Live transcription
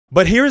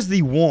But here's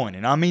the one,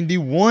 and I mean the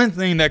one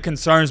thing that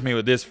concerns me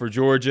with this for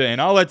Georgia, and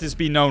I'll let this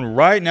be known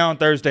right now on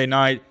Thursday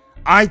night.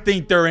 I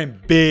think they're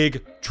in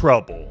big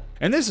trouble.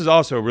 And this is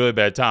also really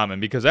bad timing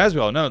because, as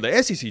we all know,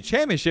 the SEC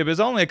Championship is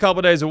only a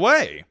couple days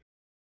away.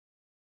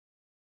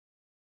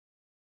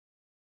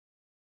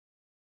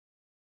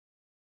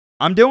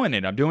 I'm doing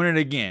it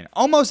again.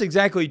 Almost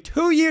exactly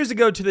 2 years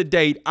ago to the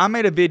date, I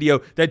made a video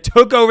that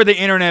took over the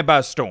internet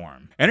by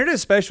storm. And it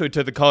especially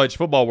took the college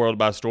football world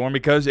by storm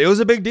because it was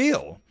a big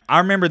deal. I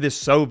remember this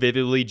so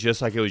vividly,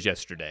 just like it was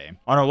yesterday.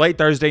 On a late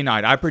Thursday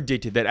night, I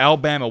predicted that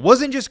Alabama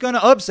wasn't just going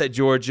to upset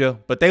Georgia,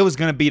 but they was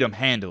going to beat them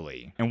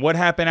handily. And what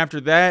happened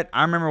after that?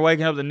 I remember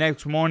waking up the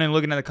next morning,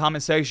 looking at the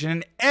comment section,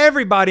 and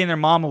everybody and their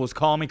mama was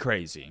calling me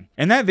crazy.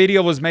 And that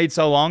video was made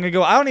so long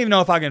ago, I don't even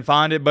know if I can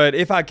find it, but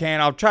if I can,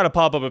 I'll try to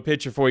pop up a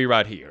picture for you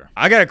right here.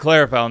 I got to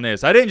clarify on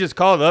this. I didn't just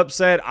call the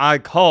upset, I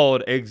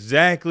called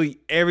exactly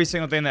every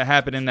single thing that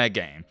happened in that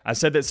game. I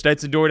said that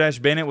Stetson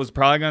DoorDash Bennett was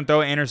probably going to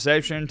throw an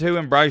interception or two,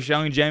 and Bryce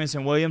Young and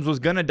Jameson Williams was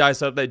going to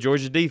dice up that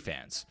Georgia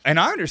defense. And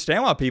I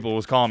understand why people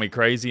was calling me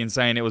crazy and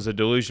saying it was a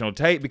delusional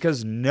take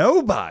because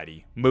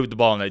nobody moved the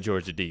ball in that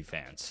Georgia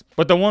defense.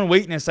 But the one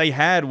weakness they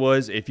had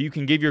was if you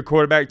can give your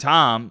quarterback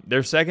time,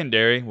 their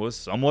secondary was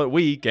somewhat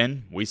weak,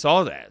 and we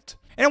saw that.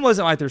 And it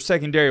wasn't like their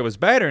secondary was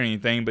bad or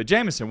anything, but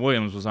Jameson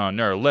Williams was on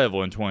another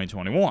level in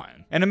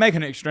 2021. And to make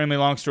an extremely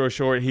long story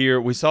short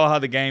here, we saw how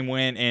the game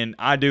went, and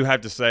I do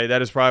have to say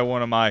that is probably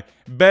one of my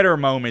better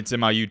moments in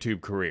my YouTube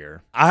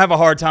career. I have a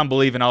hard time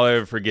believing I'll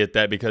ever forget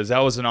that because that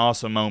was an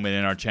awesome moment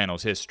in our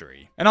channel's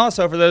history. And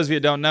also, for those of you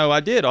that don't know,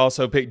 I did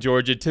also pick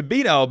Georgia to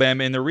beat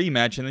Alabama in the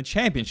rematch in the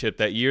championship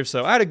that year,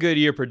 so I had a good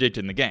year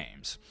predicting the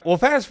games. Well,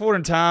 fast forward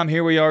in time,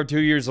 here we are 2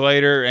 years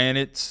later, and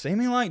it's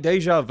seeming like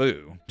deja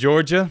vu.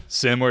 Georgia,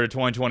 similar to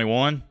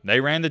 2021,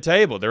 they ran the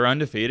table. They're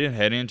undefeated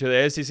heading into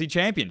the SEC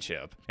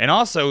Championship. And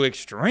also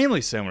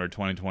extremely similar to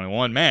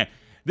 2021. Man,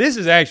 this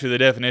is actually the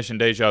definition of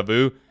deja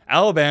vu.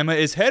 Alabama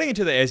is heading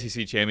into the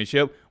SEC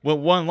Championship with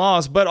one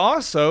loss, but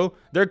also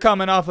they're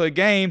coming off of a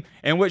game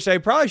in which they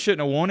probably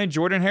shouldn't have won in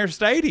Jordan-Hare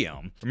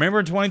Stadium.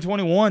 Remember in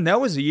 2021,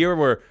 that was the year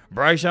where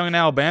Bryce Young and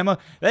Alabama,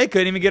 they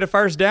couldn't even get a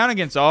first down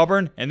against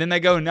Auburn, and then they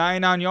go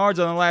 99 yards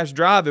on the last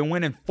drive and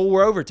win in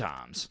 4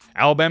 overtimes.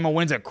 Alabama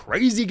wins a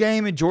crazy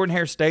game at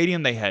Jordan-Hare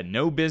Stadium they had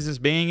no business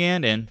being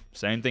in, and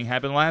same thing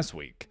happened last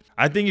week.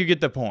 I think you get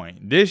the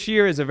point. This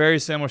year is a very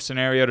similar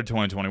scenario to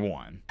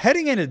 2021.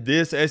 Heading into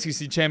this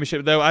SEC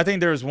Championship, though, I think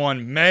there is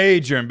one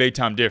major and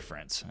big-time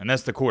difference, and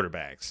that's the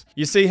quarterbacks.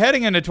 You see,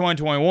 heading into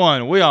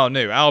 2021, we all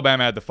knew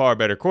Alabama had the far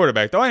better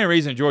quarterback. The only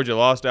reason Georgia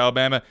lost to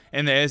Alabama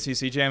in the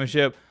SEC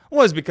Championship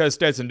was because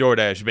Stetson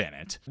DoorDash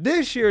Bennett.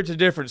 This year, it's a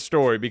different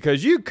story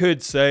because you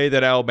could say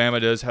that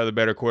Alabama does have the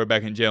better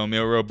quarterback in Jalen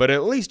Milroe, but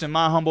at least in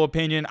my humble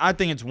opinion, I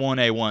think it's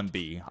 1A,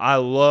 1B. I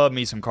love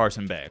me some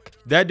Carson Beck.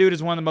 That dude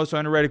is one of the most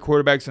underrated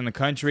quarterbacks in the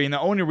country, and the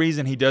only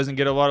reason he doesn't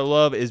get a lot of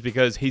love is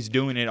because he's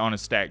doing it on a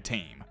stacked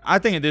team. I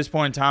think at this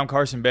point in time,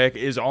 Carson Beck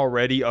is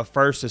already a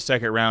first to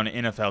second round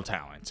NFL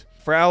talent.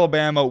 For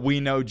Alabama, we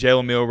know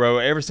Jalen Milroe.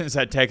 Ever since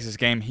that Texas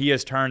game, he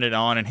has turned it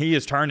on, and he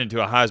has turned into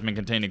a Heisman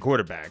contending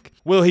quarterback.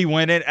 Will he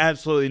win it?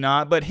 Absolutely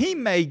not, but he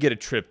may get a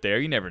trip there.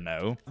 You never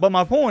know. But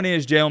my point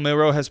is, Jalen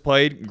Milroe has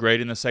played great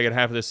in the second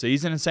half of the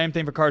season, and same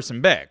thing for Carson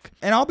Beck.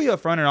 And I'll be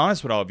upfront and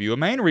honest with all of you. A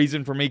main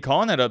reason for me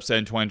calling that upset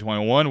in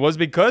 2021 was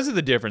because of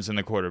the difference in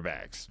the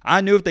quarterbacks.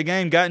 I knew if the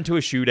game got into a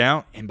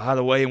shootout, and by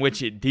the way, in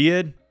which it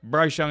did,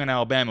 Bryce Young and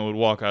Alabama would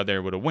walk out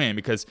there with a win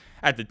because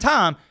at the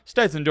time,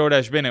 Stetson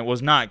DoorDash Bennett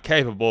was not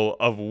capable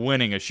of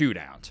winning a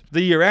shootout.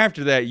 The year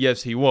after that,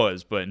 yes, he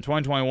was, but in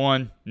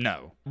 2021,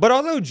 no. But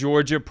although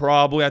Georgia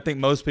probably, I think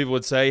most people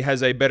would say,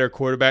 has a better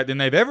quarterback than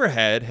they've ever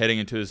had heading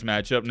into this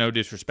matchup, no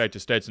disrespect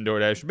to Stetson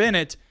DoorDash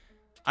Bennett,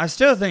 I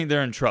still think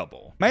they're in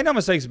trouble. Make no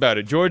mistakes about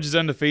it, Georgia's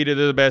undefeated,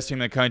 they're the best team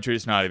in the country,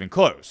 it's not even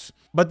close.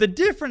 But the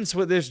difference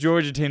with this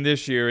Georgia team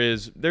this year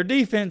is their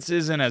defense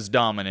isn't as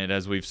dominant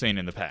as we've seen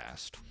in the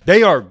past.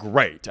 They are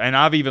great, and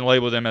I've even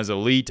labeled them as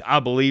elite. I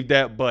believe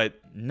that, but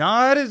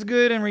not as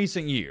good in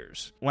recent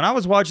years. When I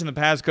was watching the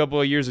past couple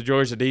of years of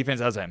Georgia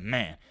defense, I was like,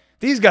 man,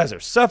 these guys are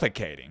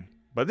suffocating.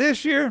 But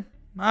this year,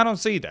 I don't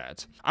see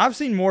that. I've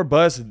seen more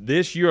buzz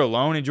this year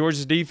alone in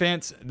Georgia's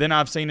defense than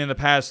I've seen in the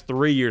past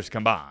 3 years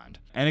combined.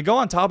 And to go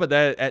on top of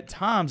that, at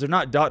times, they're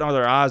not dotting all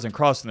their I's and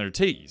crossing their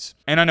T's.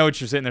 And I know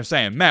what you're sitting there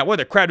saying, Matt, what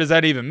the crap does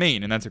that even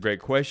mean? And that's a great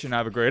question. I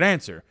have a great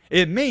answer.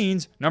 It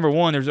means, number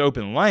one, there's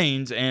open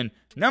lanes, and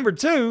number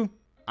two,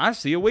 I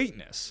see a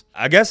weakness.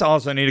 I guess I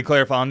also need to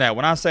clarify on that.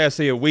 When I say I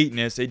see a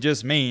weakness, it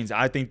just means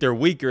I think they're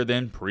weaker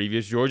than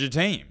previous Georgia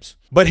teams.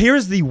 But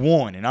here's the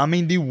one, and I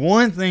mean the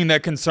one thing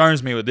that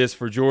concerns me with this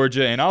for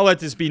Georgia, and I'll let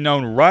this be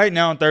known right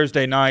now on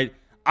Thursday night.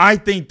 I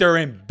think they're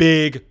in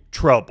big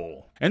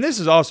trouble. And this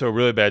is also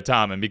really bad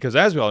timing because,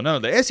 as we all know,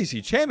 the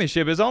SEC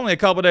Championship is only a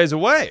couple days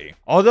away.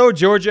 Although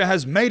Georgia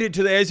has made it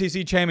to the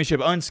SEC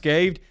Championship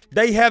unscathed,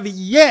 they have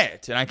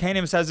yet, and I can't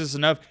emphasize this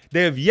enough,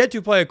 they have yet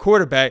to play a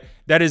quarterback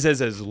that is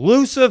as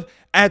elusive,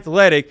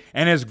 athletic,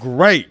 and as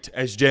great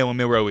as Jalen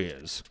Milroe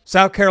is.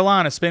 South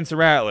Carolina, Spencer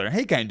Rattler,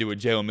 he can't do what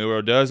Jalen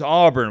Milroe does.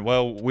 Auburn,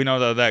 well, we know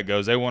how that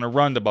goes. They want to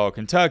run the ball.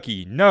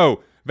 Kentucky,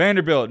 no.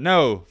 Vanderbilt,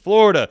 no.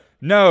 Florida,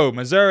 no.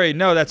 Missouri,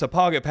 no. That's a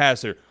pocket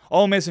passer.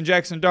 Ole Miss and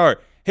Jackson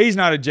Dart, he's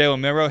not a Jalen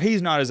Milroe.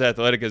 He's not as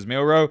athletic as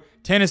Milroe.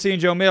 Tennessee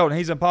and Joe Milton,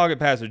 he's a pocket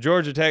passer.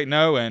 Georgia Tech,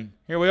 no. And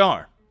here we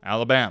are,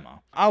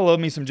 Alabama. I love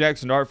me some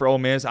Jackson Dart for Ole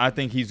Miss. I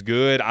think he's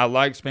good. I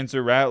like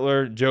Spencer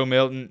Rattler. Joe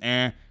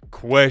Milton,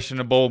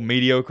 questionable,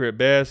 mediocre at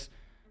best.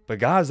 But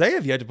guys, they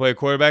have yet to play a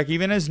quarterback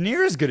even as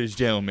near as good as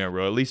Jalen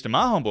Milroe, at least in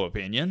my humble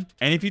opinion.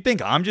 And if you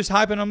think I'm just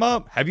hyping him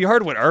up, have you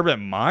heard what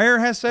Urban Meyer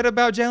has said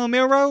about Jalen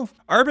Milroe?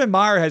 Urban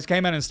Meyer has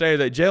came out and stated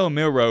that Jalen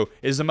Milroe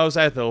is the most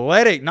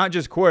athletic, not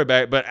just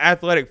quarterback, but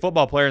athletic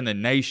football player in the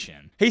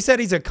nation. He said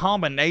he's a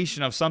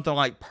combination of something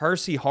like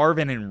Percy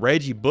Harvin and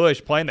Reggie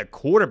Bush playing the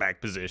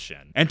quarterback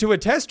position. And to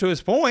attest to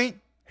his point,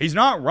 he's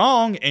not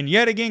wrong, and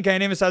yet again,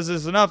 can't emphasize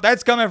this enough,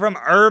 that's coming from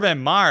Urban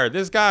Meyer.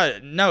 This guy,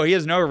 no, he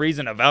has no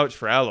reason to vouch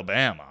for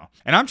Alabama.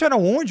 And I'm trying to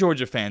warn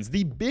Georgia fans,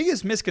 the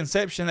biggest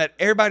misconception that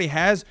everybody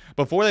has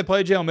before they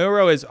play Jalen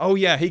Milroe is, oh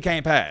yeah, he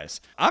can't pass.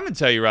 I'm going to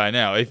tell you right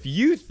now, if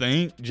you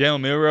think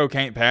Jalen Milroe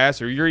can't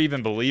pass, or you're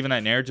even believing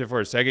that narrative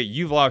for a second,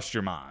 you've lost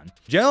your mind.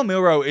 Jalen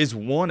Milroe is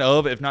one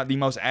of, if not the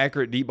most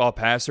accurate deep ball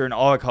passer in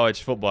all of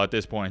college football at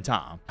this point in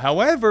time.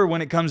 However,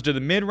 when it comes to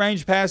the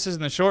mid-range passes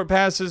and the short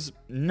passes,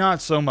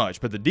 not so much.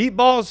 But the deep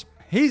balls,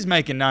 he's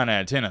making 9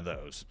 out of 10 of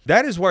those.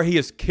 That is where he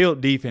has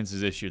killed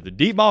defenses this year. The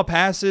deep ball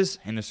passes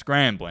and the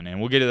scrambling, and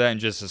we'll get to that in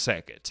just a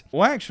second.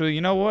 Well, actually,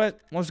 you know what?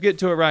 Let's get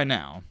to it right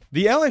now.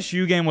 The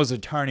LSU game was a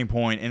turning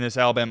point in this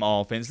Alabama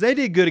offense. They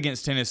did good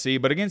against Tennessee,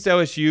 but against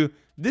LSU,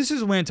 this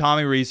is when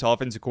Tommy Rees,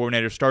 offensive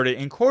coordinator, started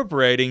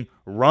incorporating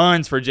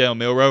runs for Jalen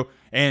Milroe,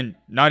 and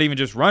not even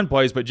just run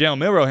plays, but Jalen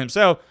Milroe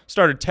himself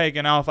started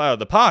taking off out of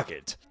the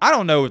pocket. I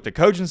don't know if the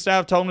coaching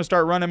staff told him to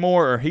start running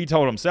more or he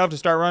told himself to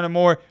start running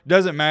more.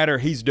 Doesn't matter.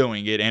 He's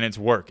doing it, and it's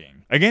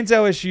working. Against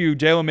LSU,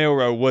 Jalen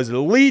Milroe was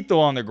lethal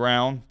on the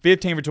ground.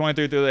 15 for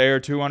 23 through the air,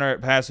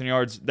 200 passing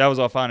yards. That was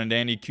all fine and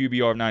dandy.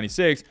 QBR of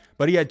 96.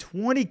 But he had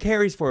 20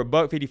 carries for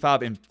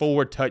 $155 and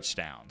 4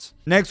 touchdowns.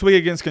 Next week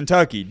against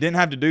Kentucky, didn't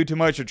have to do too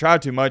much or try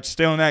too much.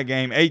 Still in that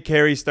game, 8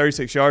 carries,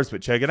 36 yards.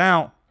 But check it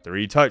out.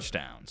 3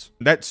 touchdowns.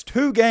 That's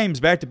 2 games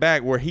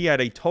back-to-back where he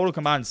had a total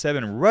combined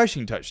 7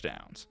 rushing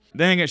touchdowns.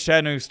 Then against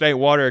Chattanooga State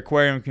Water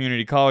Aquarium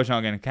Community College,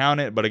 not going to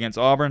count it, but against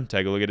Auburn,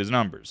 take a look at his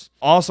numbers.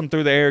 Awesome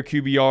through the air,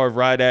 QBR of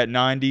right at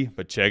 90,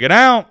 but check it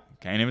out.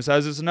 Can't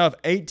emphasize this enough.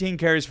 18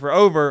 carries for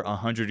over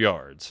 100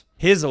 yards.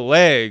 His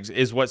legs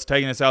is what's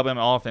taking this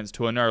Alabama offense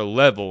to another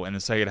level in the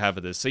second half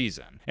of this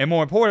season. And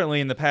more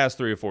importantly, in the past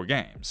 3 or 4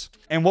 games.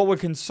 And what would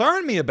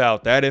concern me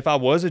about that if I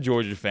was a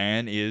Georgia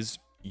fan is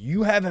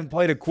you haven't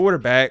played a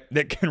quarterback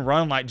that can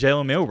run like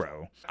Jalen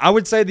Milroe. I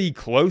would say the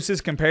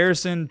closest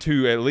comparison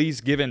to at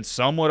least giving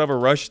somewhat of a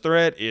rush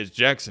threat is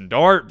Jackson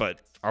Dart, but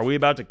are we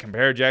about to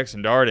compare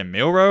Jackson Dart and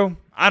Milroe?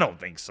 I don't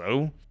think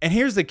so. And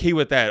here's the key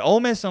with that. Ole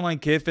Miss and Lane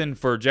Kiffin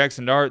for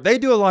Jackson Dart, they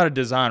do a lot of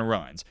design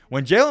runs.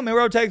 When Jalen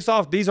Milroe takes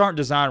off, these aren't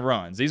design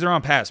runs. These are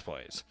on pass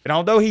plays. And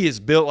although he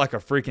is built like a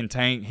freaking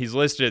tank, he's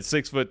listed at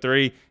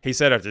 6'3". He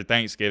said after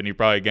Thanksgiving he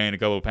probably gained a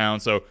couple of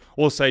pounds, so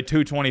we'll say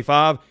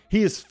 225.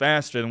 He is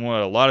faster than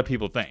what a lot of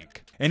people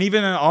think. And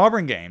even in the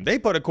Auburn game, they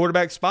put a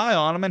quarterback spy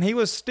on him, and he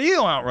was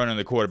still outrunning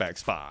the quarterback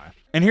spy.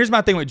 And here's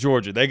my thing with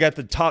Georgia. They got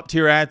the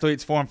top-tier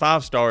athletes, 4 and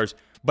 5 stars,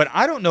 but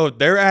I don't know if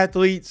their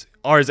athletes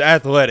are as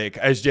athletic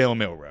as Jalen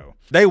Milroe.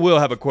 They will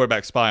have a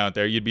quarterback spy out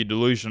there. You'd be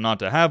delusional not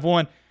to have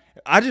one.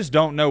 I just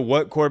don't know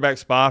what quarterback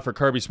spy for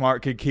Kirby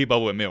Smart could keep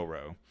up with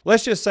Milroe.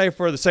 Let's just say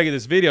for the sake of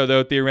this video,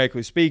 though,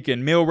 theoretically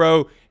speaking,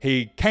 Milroe,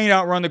 he can't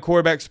outrun the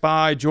quarterback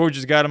spy.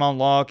 Georgia's got him on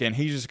lock, and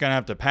he's just going to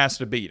have to pass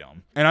to beat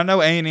him. And I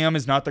know A&M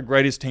is not the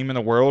greatest team in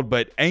the world,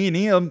 but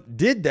A&M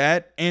did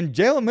that, and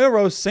Jalen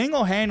Milroe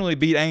single-handedly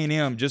beat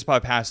A&M just by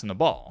passing the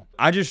ball.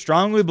 I just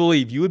strongly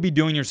believe you would be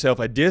doing yourself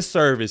a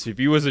disservice if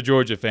you was a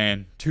Georgia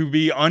fan to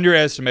be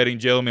underestimating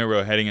Jalen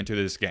Milroe heading into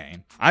this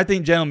game. I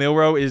think Jalen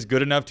Milroe is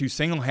good enough to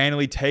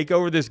single-handedly take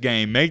over this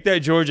game, make that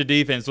Georgia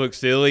defense look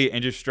silly,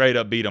 and just straight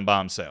up beat him by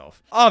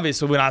himself.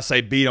 Obviously, when I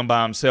say beat him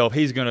by himself,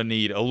 he's going to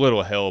need a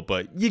little help,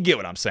 but you get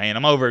what I'm saying.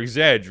 I'm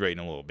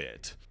over-exaggerating a little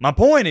bit. My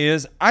point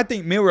is, I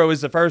think Milroe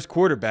is the first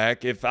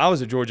quarterback, if I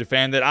was a Georgia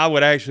fan, that I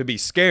would actually be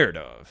scared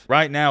of.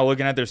 Right now,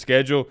 looking at their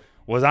schedule,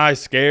 was I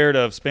scared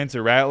of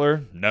Spencer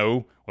Rattler?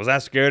 No. Was I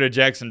scared of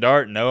Jackson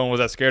Dart? No. And was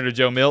I scared of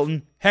Joe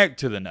Milton? Heck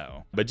to the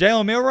no. But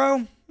Jalen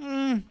Milroe?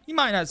 You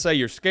might not say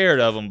you're scared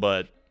of him,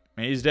 but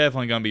he's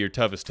definitely going to be your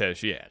toughest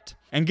test yet.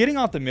 And getting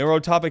off the Milroe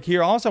topic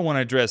here, I also want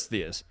to address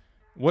this.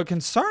 What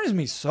concerns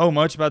me so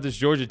much about this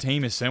Georgia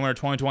team is similar to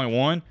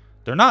 2021.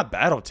 They're not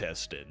battle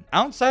tested.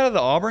 Outside of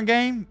the Auburn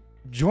game,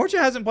 Georgia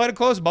hasn't played a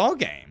close ball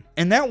game.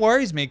 And that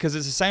worries me because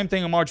it's the same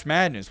thing in March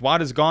Madness. Why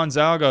does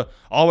Gonzaga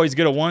always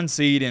get a 1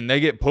 seed and they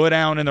get put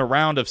out in the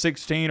round of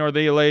 16 or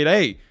the Elite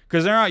 8?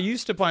 Because they're not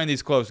used to playing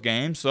these close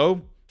games,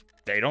 so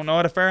they don't know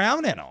how to fare out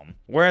in them.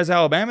 Whereas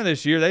Alabama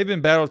this year, they've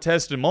been battle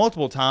tested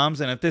multiple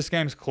times, and if this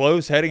game's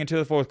close heading into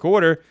the fourth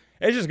quarter,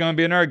 it's just going to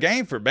be another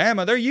game for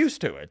Bama. They're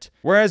used to it.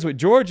 Whereas with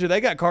Georgia,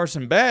 they got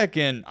Carson Beck,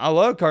 and I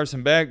love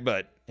Carson Beck,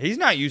 but he's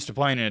not used to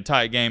playing in a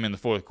tight game in the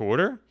fourth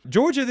quarter.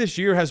 Georgia this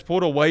year has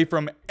pulled away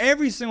from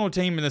every single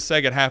team in the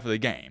second half of the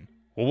game.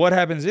 Well, what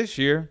happens this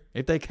year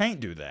if they can't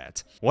do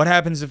that? What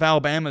happens if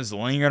Alabama's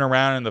lingering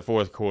around in the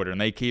fourth quarter and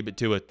they keep it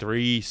to a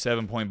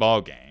 3-7-point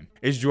ball game?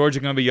 Is Georgia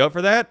going to be up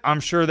for that? I'm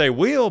sure they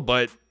will,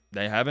 but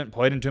they haven't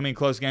played in too many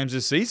close games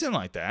this season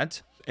like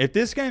that. If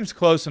this game's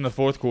close in the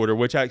fourth quarter,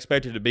 which I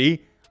expect it to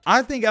be,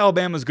 I think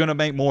Alabama's going to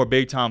make more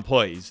big-time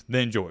plays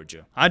than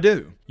Georgia. I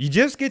do. You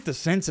just get the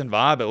sense and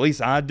vibe, at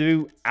least I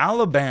do,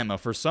 Alabama,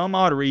 for some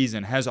odd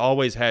reason, has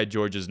always had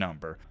Georgia's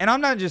number. And I'm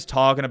not just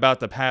talking about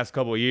the past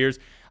couple of years.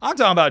 I'm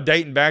talking about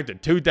dating back to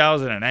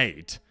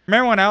 2008.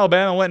 Remember when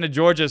Alabama went into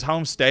Georgia's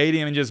home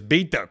stadium and just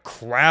beat the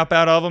crap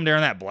out of them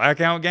during that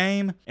blackout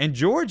game? And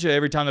Georgia,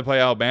 every time they play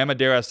Alabama,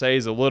 dare I say,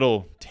 is a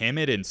little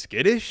timid and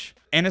skittish.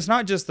 And it's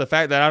not just the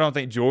fact that I don't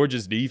think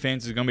Georgia's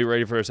defense is going to be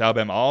ready for this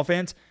Alabama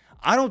offense.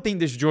 I don't think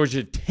this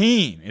Georgia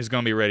team is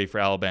going to be ready for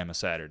Alabama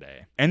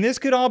Saturday. And this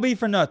could all be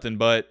for nothing,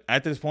 but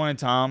at this point in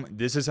time,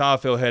 this is how I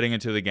feel heading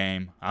into the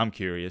game. I'm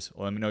curious.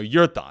 Let me know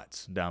your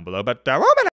thoughts down below. But